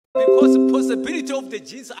Because the possibility of the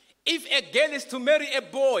genes, if a girl is to marry a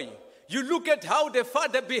boy, you look at how the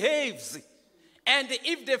father behaves. And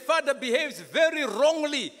if the father behaves very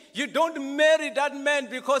wrongly, you don't marry that man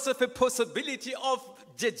because of a possibility of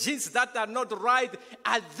the genes that are not right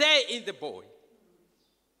are there in the boy.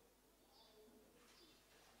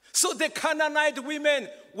 So the Canaanite women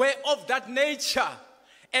were of that nature.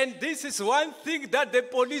 And this is one thing that the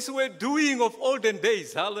police were doing of olden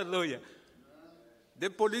days. Hallelujah. The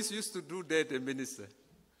police used to do that, minister.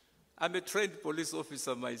 I'm a trained police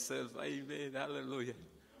officer myself. Amen. Hallelujah.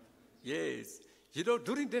 Yes. You know,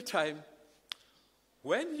 during that time,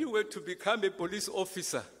 when you were to become a police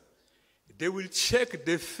officer, they will check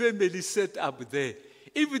the family set up there.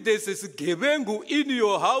 If there's a gebengu in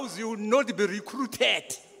your house, you will not be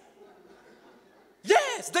recruited.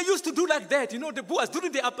 Yes, they used to do like that. You know, the boys,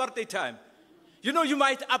 during the apartheid time. You know, you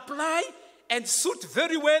might apply and suit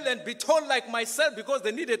very well and be tall like myself because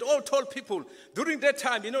they needed all tall people during that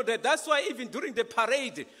time. You know, that's why even during the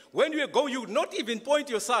parade, when you go, you would not even point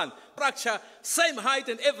your son. Fracture, same height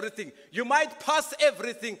and everything. You might pass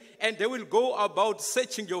everything and they will go about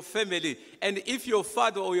searching your family. And if your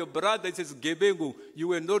father or your brother says gebengu, you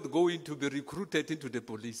were not going to be recruited into the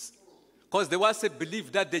police. Because there was a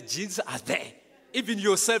belief that the genes are there. Even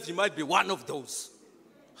yourself, you might be one of those.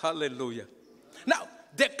 Hallelujah. Now,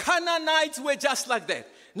 the Canaanites were just like that.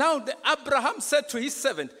 Now, Abraham said to his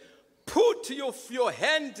servant, put your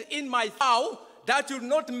hand in my vow that you will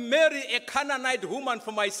not marry a Canaanite woman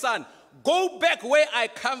for my son. Go back where I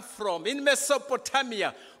come from, in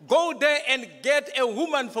Mesopotamia. Go there and get a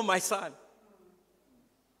woman for my son.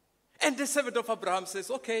 And the servant of Abraham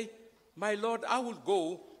says, okay, my Lord, I will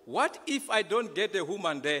go. What if I don't get a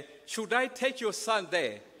woman there? Should I take your son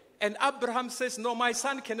there? And Abraham says, no, my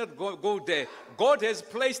son cannot go there. God has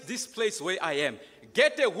placed this place where I am.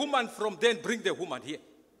 Get a woman from there and bring the woman here.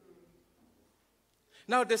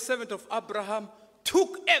 Now the servant of Abraham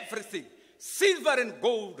took everything, silver and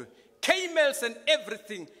gold, camels and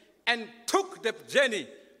everything, and took the journey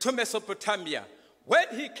to Mesopotamia. When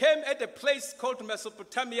he came at a place called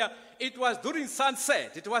Mesopotamia, it was during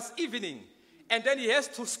sunset. It was evening. And then he has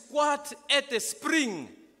to squat at the spring,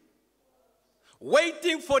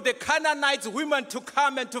 waiting for the Canaanite women to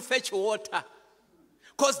come and to fetch water.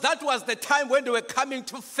 Because that was the time when they were coming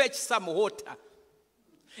to fetch some water.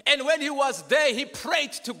 And when he was there, he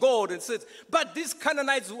prayed to God and said, but these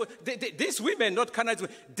Canaanites, these women, not Canaanites,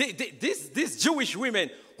 these Jewish women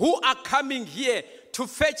who are coming here to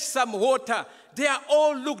fetch some water, they are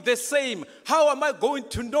all look the same. How am I going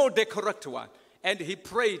to know the correct one? And he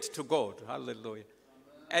prayed to God. Hallelujah.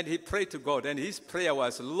 And he prayed to God. And his prayer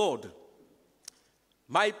was, Lord,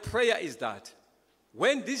 my prayer is that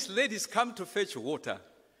when these ladies come to fetch water,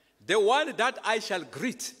 the one that I shall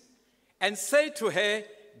greet and say to her,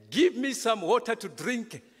 give me some water to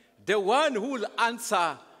drink, the one who will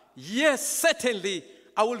answer, yes, certainly,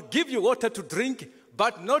 I will give you water to drink,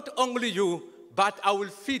 but not only you, but I will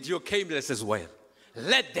feed your camels as well.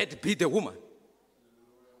 Let that be the woman.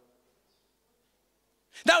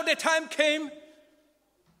 Now the time came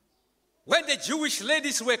when the Jewish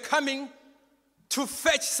ladies were coming to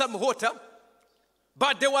fetch some water,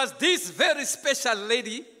 but there was this very special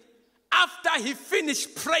lady. After he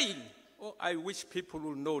finished praying, oh, I wish people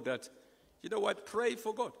will know that, you know what, pray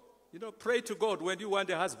for God. You know, pray to God when you want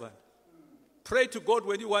a husband. Pray to God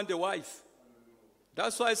when you want a wife.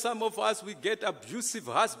 That's why some of us, we get abusive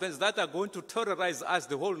husbands that are going to terrorize us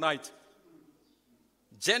the whole night.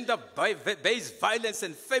 Gender-based violence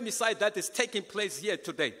and femicide that is taking place here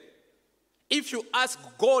today. If you ask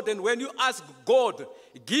God, and when you ask God,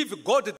 give God